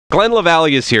Glen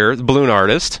LaValley is here, the balloon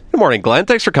artist. Good morning, Glen.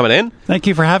 Thanks for coming in. Thank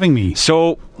you for having me.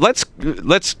 So let's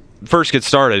first get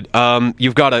started.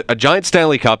 You've got a giant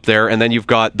Stanley Cup there, and then you've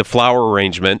got the flower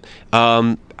arrangement.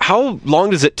 How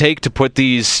long does it take to put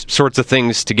these sorts of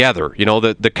things together? You know,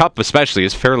 the cup especially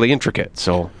is fairly intricate.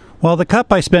 Well, the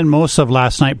cup I spent most of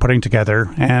last night putting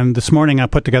together, and this morning I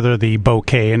put together the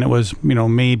bouquet, and it was,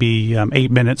 maybe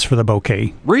 8 minutes for the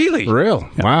bouquet. Really? Real?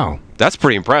 Yeah. Wow. That's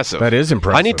pretty impressive. That is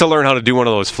impressive. I need to learn how to do one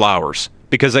of those flowers,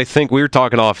 because I think we were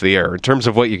talking off the air, in terms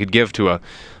of what you could give to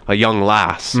a young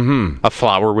lass, a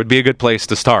flower would be a good place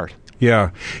to start.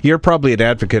 Yeah. You're probably an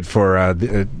advocate for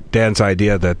Dan's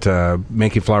idea that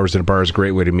making flowers in a bar is a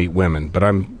great way to meet women, but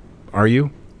are you?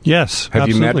 Yes, Have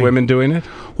absolutely. you met women doing it?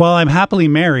 Well, I'm happily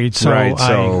married, so,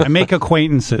 I make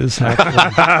acquaintances.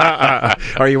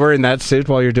 Are you wearing that suit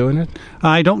while you're doing it?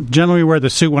 I don't generally wear the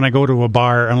suit when I go to a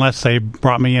bar unless they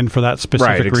brought me in for that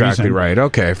specific reason. Right, exactly right.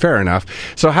 Okay, fair enough.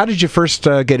 So how did you first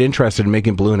get interested in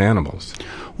making balloon animals?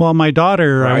 Well, my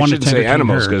daughter, I wanted to say entertain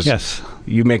animals her. because yes.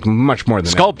 you make much more than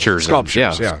sculptures.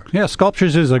 Sculptures, yeah. Yeah,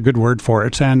 sculptures is a good word for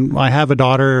it. And I have a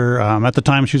daughter, at the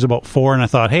time she was about 4, and I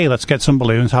thought, hey, let's get some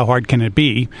balloons. How hard can it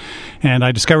be? And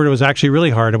I discovered it was actually really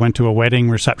hard. I went to a wedding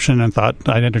reception and thought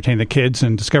I'd entertain the kids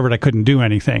and discovered I couldn't do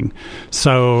anything.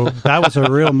 So that was a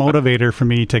real motivator for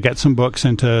me to get some books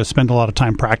and to spend a lot of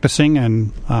time practicing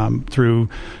and through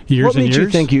years and years. What made you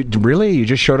think you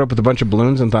just showed up with a bunch of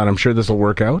balloons and thought, I'm sure this will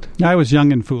work out? I was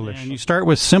young and foolish. And you start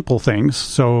with simple things.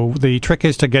 So the trick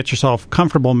is to get yourself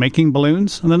comfortable making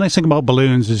balloons. And the nice thing about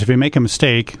balloons is if you make a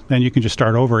mistake, then you can just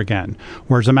start over again.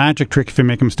 Whereas a magic trick, if you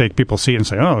make a mistake, people see it and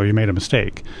say, oh, you made a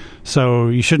mistake. So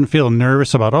you shouldn't feel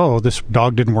nervous about, oh, this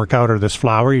dog didn't work out or this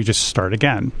flower. You just start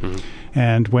again. Mm-hmm.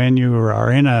 And when you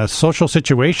are in a social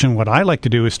situation, what I like to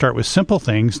do is start with simple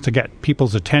things to get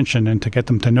people's attention and to get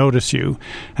them to notice you.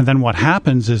 And then what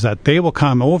happens is that they will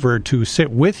come over to sit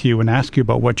with you and ask you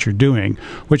about what you're doing,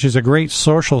 which is a great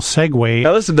social segue.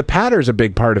 Now, listen, the pattern's a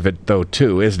big part of it, though,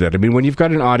 too, isn't it? I mean, when you've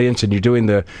got an audience and you're doing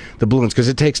the balloons, because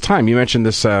it takes time. You mentioned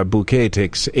this bouquet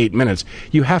takes 8 minutes.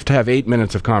 You have to have 8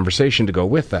 minutes of conversation to go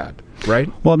with that,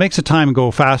 right? Well, it makes the time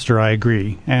go faster, I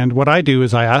agree. And what I do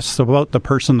is I ask about the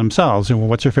person themselves. And, well,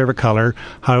 what's your favorite color?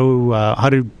 How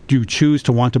do you choose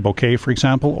to want a bouquet, for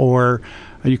example? Or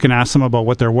you can ask them about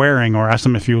what they're wearing, or ask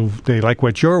them if they like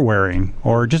what you're wearing,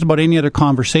 or just about any other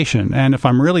conversation. And if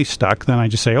I'm really stuck, then I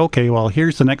just say, okay, well,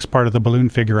 here's the next part of the balloon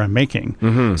figure I'm making.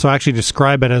 Mm-hmm. So I actually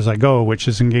describe it as I go, which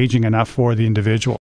is engaging enough for the individual.